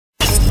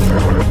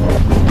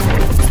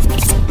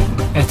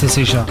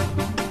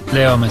Partysischer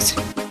Leo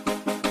Messi.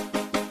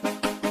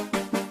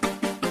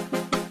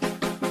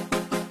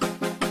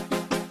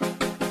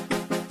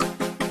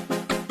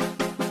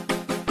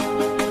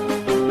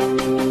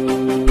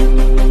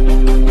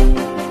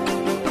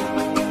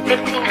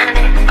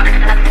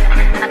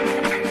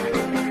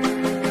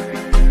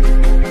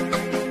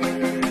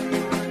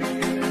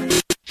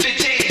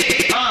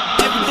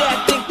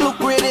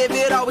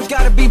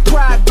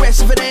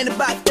 If it ain't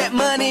about that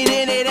money,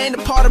 then it ain't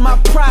a part of my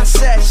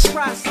process.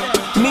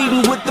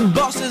 Meeting with the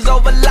bosses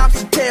over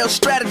lobster tails,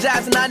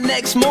 strategizing our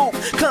next move.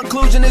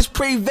 Conclusion is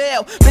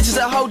prevail. Bitches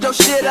will hold your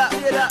shit up.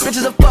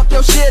 Bitches will fuck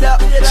your shit up.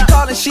 She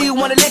calling, she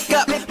wanna lick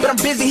up, but I'm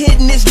busy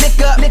hitting this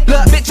lick up.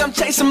 Look, bitch, I'm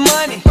chasing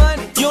money.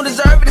 You don't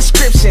deserve a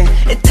description.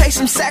 It takes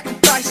some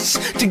sacrifices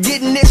to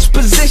get in this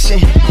position.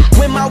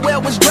 When my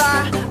well was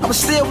dry, I was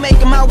still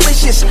making my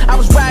wishes. I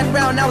was riding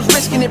around, I was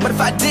risking it, but if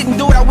I didn't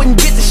do it, I wouldn't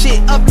get the shit.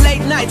 Up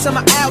late nights, I'm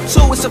out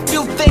too. It's a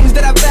few things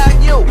that I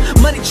value: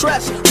 money,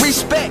 trust,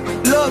 respect,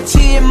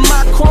 loyalty in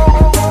my crew.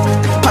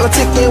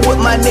 Politicking with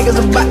my niggas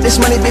about this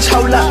money, bitch,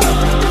 hold up.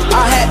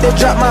 I had to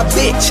drop my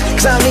bitch,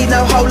 cause I don't need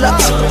no hold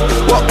ups.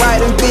 Walk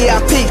right in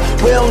VIP,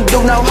 we don't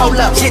do no hold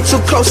ups. Get too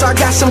close, I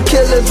got some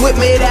killers with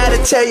me that'll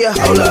tell you,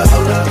 hold up,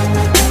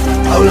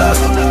 hold up,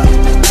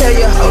 tell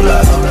you, hold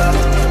up,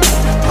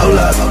 hold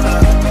up,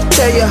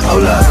 tell you,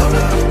 hold up.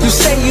 You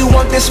say you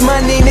want this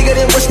money, nigga,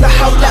 then what's the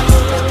hold up?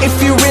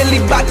 If you really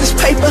bout this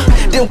paper,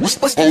 then what's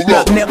the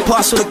look, net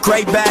boss with a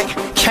great bag.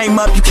 Came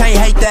up, you can't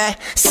hate that.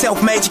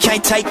 Self-made, you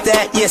can't take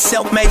that. Yeah,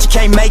 self-made, you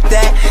can't make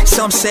that.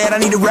 Some said I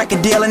need a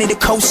record deal, I need a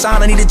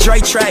co-sign, I need a Dre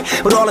track.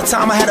 But all the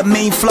time I had a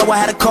mean flow, I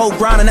had a cold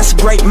grind, and that's a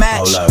great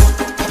match.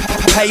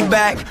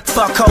 Payback,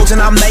 fuck hoes and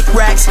I make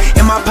racks.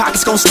 And my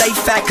pockets gon' stay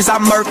fat, cause I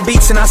murk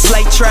beats and I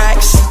slay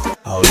tracks.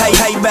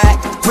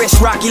 Payback, wrist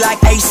rocky like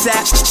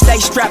ASAP. Stay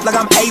strapped like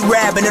I'm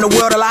A-Rab, and in a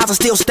world of lies I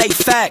still state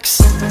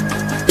facts.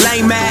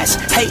 Lame ass,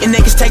 hating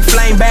niggas take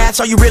flame baths.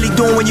 All you really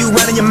doing when you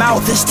running your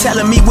mouth is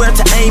telling me where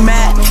to aim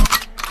at.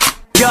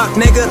 Yuck,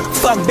 nigga,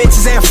 fuck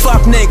bitches and fuck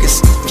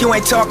niggas. If you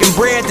ain't talking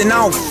bread, then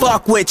I don't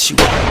fuck with you.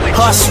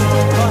 Hustle.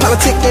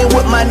 Politicking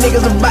with my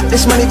niggas about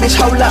this money, bitch,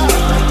 hold up.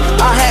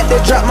 I had to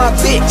drop my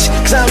bitch,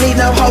 cause I don't need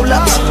no hold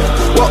ups.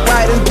 Walk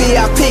right in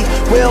VIP,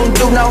 we don't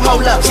do no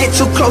hold ups. Get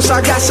too close,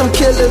 I got some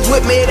killers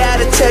with me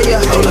that'll tell you,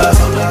 hold up,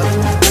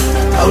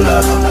 hold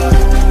up,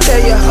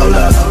 tell you, hold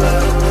up,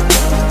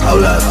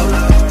 hold up,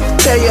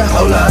 tell you,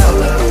 hold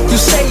up. You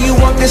say you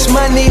want this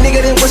money,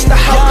 nigga, then what's the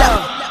hold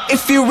up?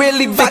 If you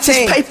really bout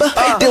this paper,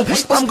 then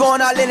I'm going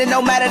all in, and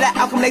no matter the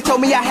outcome. They told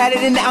me I had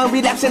it and now I'm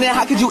relapsing. And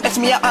how could you X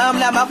me out? I'm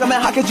not Malcolm,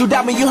 and how could you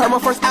doubt me? You heard my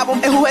first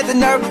album, and who had the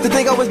nerve to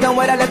think I was done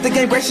with? I left the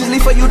game graciously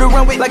for you to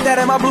run with. Like that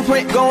in my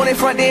blueprint, going in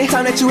front then.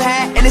 Time that you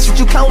had, and it's what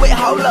you come with,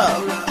 hold up.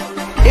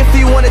 If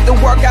you wanted to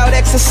work out,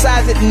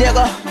 exercise it,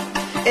 nigga.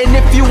 And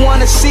if you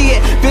wanna see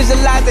it,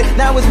 visualize it.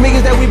 Now it's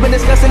millions that we've been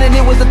discussing, and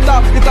it was a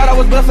thought. They thought I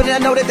was bluffing, and I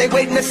know that they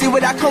waiting to see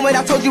what I come with.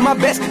 I told you my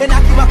best, and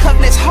I keep my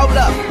covenants, hold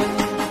up.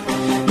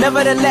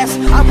 Nevertheless,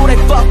 I'm who they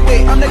fuck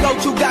with. I'm the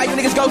go-to guy, you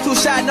niggas go too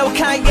shy. No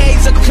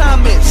Kanye's or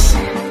comments.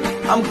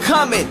 I'm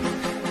coming.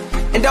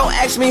 And don't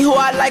ask me who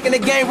I like in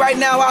the game right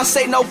now, I'll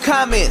say no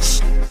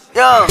comments.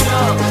 Yeah.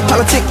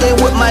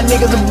 Politicking with my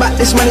niggas about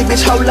this money,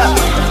 bitch, hold up.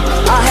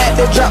 I had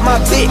to drop my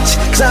bitch,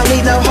 cause I don't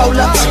need no hold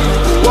ups.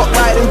 Walk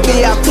right in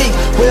VIP,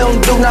 we don't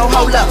do no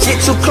hold ups.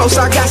 Get too close,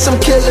 I got some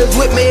killers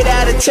with me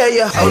that'll tell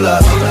you, hold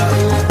up,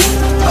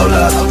 hold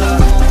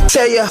up,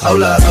 tell you,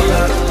 hold up,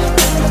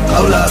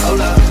 hold up,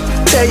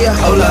 tell you,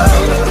 hold up.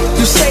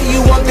 You say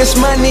you want this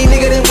money,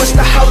 nigga, then what's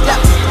the hold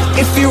up?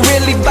 If you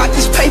really bout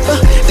this paper,